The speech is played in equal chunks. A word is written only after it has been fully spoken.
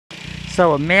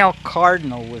So a male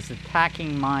cardinal was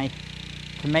attacking my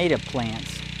tomato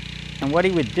plants, and what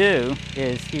he would do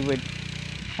is he would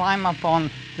climb up on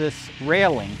this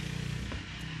railing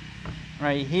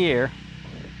right here,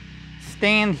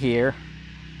 stand here,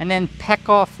 and then peck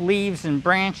off leaves and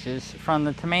branches from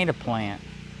the tomato plant.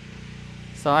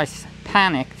 So I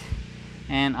panicked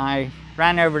and I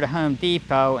ran over to Home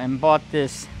Depot and bought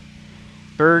this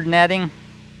bird netting,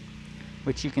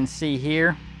 which you can see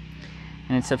here,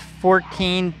 and it's a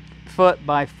 14-foot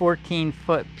by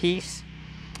 14-foot piece,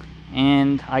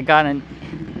 and I got an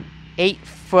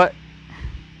 8-foot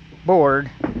board,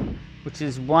 which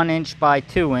is 1 inch by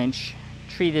 2 inch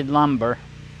treated lumber,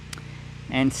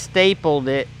 and stapled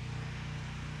it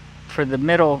for the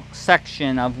middle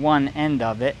section of one end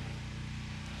of it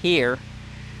here,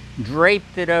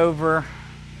 draped it over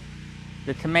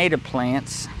the tomato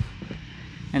plants,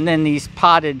 and then these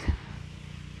potted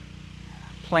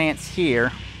plants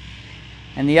here,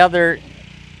 and the other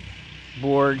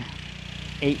board,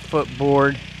 8-foot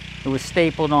board, it was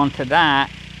stapled onto that,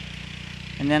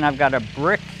 and then I've got a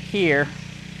brick here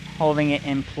holding it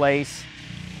in place,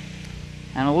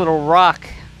 and a little rock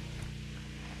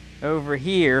over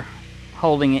here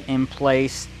holding it in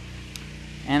place.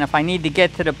 And if I need to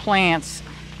get to the plants,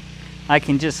 I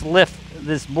can just lift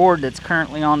this board that's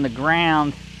currently on the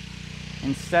ground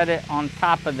and set it on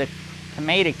top of the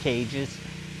tomato cages,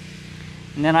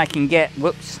 and then I can get,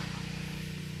 whoops,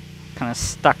 kind of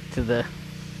stuck to the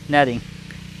netting.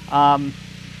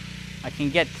 I can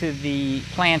get to the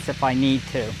plants if I need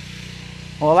to.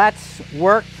 Well, that's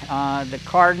worked. The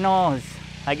cardinal is,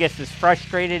 I guess, is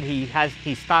frustrated.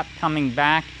 He stopped coming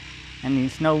back, and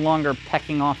he's no longer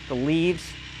pecking off the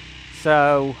leaves.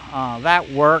 So that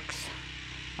works.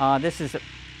 This is a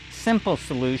simple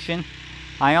solution.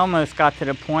 I almost got to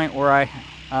the point where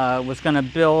I was going to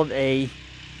build a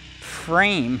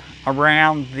frame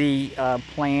around the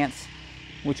plants,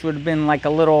 which would have been like a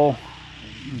little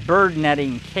bird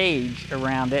netting cage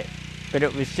around it, but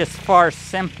it was just far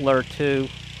simpler to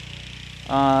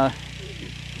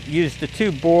use the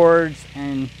two boards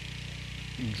and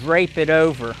drape it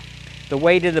over. The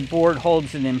weight of the board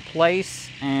holds it in place,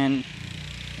 and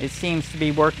it seems to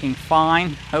be working fine.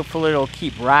 Hopefully it'll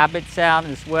keep rabbits out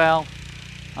as well.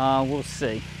 We'll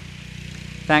see.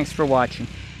 Thanks for watching.